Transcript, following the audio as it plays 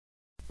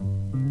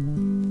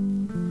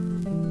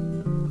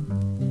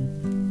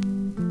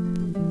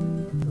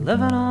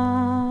living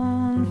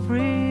on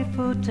free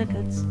food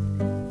tickets,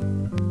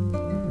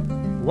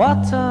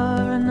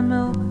 water in the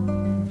milk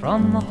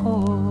from the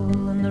hole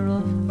in the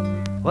roof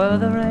where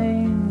the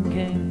rain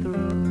came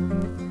through.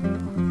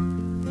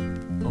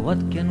 What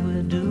can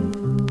we do?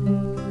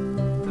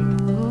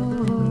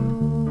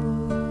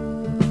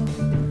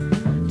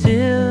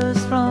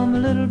 Tears from a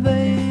little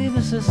baby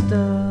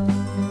sister,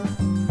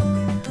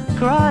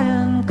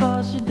 crying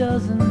 'cause she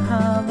doesn't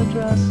have a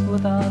dress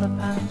without a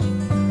patch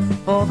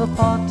for the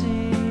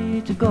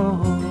party to go.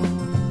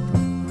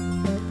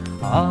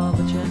 Ah,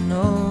 but you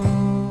know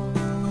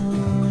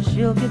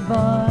she'll get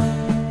by,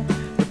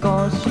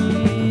 because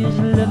she's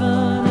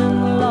living in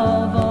the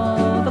love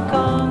of the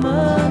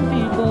common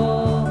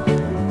people.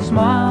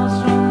 Smiles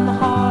from the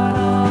heart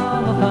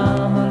of a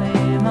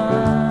family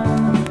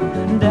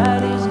man.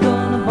 Daddy's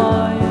gonna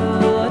buy you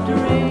a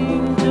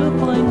dream to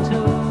cling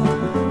to.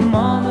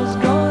 Mama's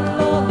gonna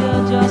love you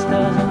just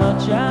as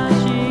much as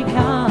she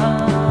can.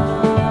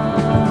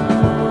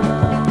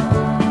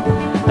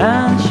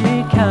 And she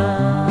can.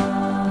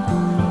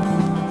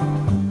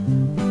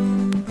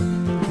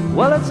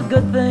 Well, it's a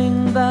good thing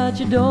that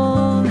you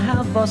don't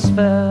have bus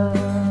fare.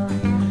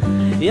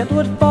 It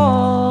would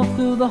fall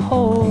through the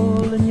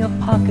hole in your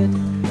pocket,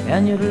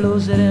 and you'd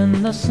lose it in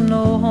the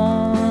snow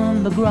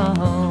on the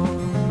ground.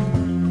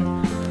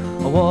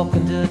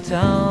 Walking to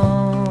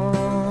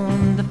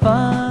town to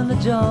find a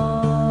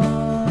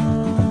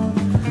job,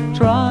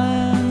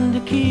 trying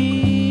to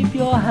keep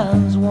your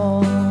hands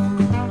warm,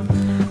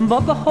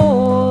 but the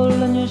hole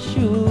in your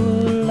shoe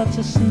lets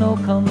the snow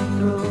come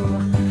through,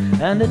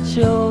 and it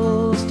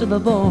chills to the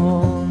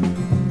bone.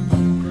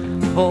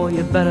 Boy,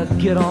 you better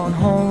get on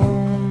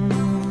home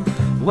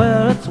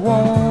where it's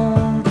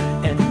warm,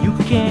 and you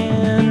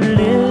can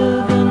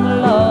live in the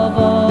love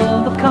of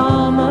the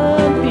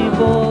common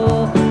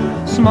people.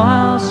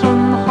 Smiles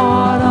from the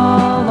heart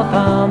of a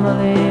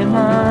family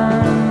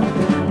man.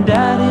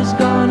 Daddy's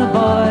gonna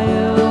buy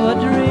you a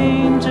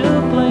dream to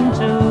cling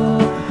to.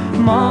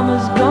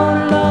 Mama's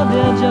gonna love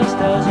you just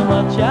as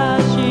much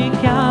as she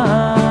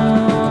can.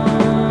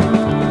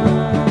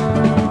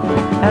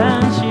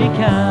 And she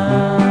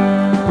can.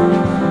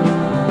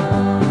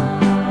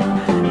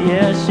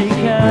 Yes, she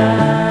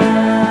can.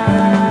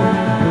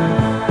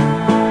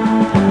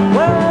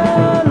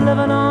 Well,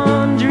 living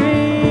on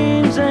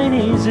dreams ain't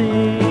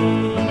easy,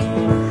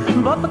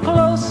 but the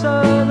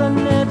closer the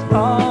knit,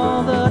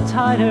 all the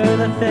tighter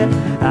the fit,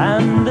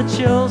 and the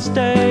chills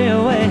stay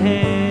away.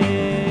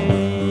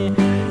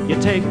 You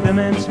take them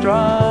in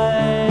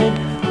stride,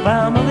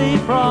 family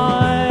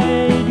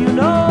pride. You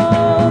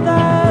know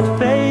that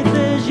faith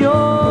is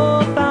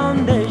your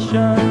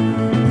foundation,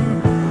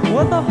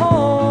 with a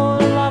whole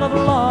lot of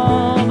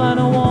love and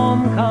a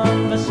warm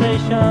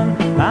conversation,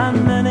 and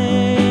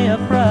many a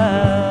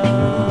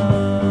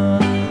prayer,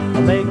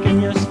 making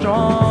you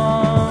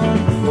strong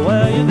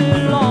where you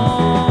belong.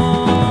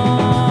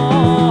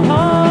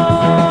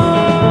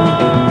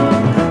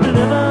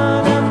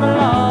 Living in the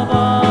love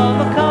of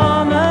the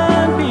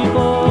common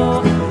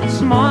people.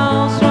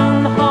 Smiles from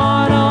the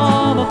heart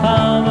of a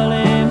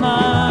family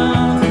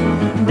man.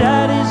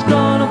 Daddy's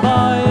gonna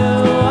buy you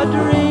a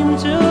dream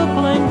to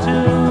cling to.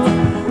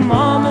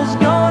 Mama's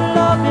gonna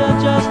love you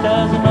just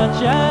as much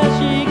as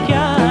she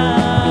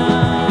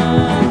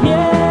can.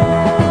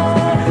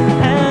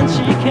 Yeah, and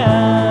she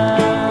can.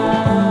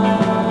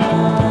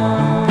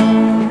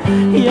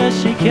 Yes,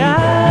 she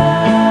can.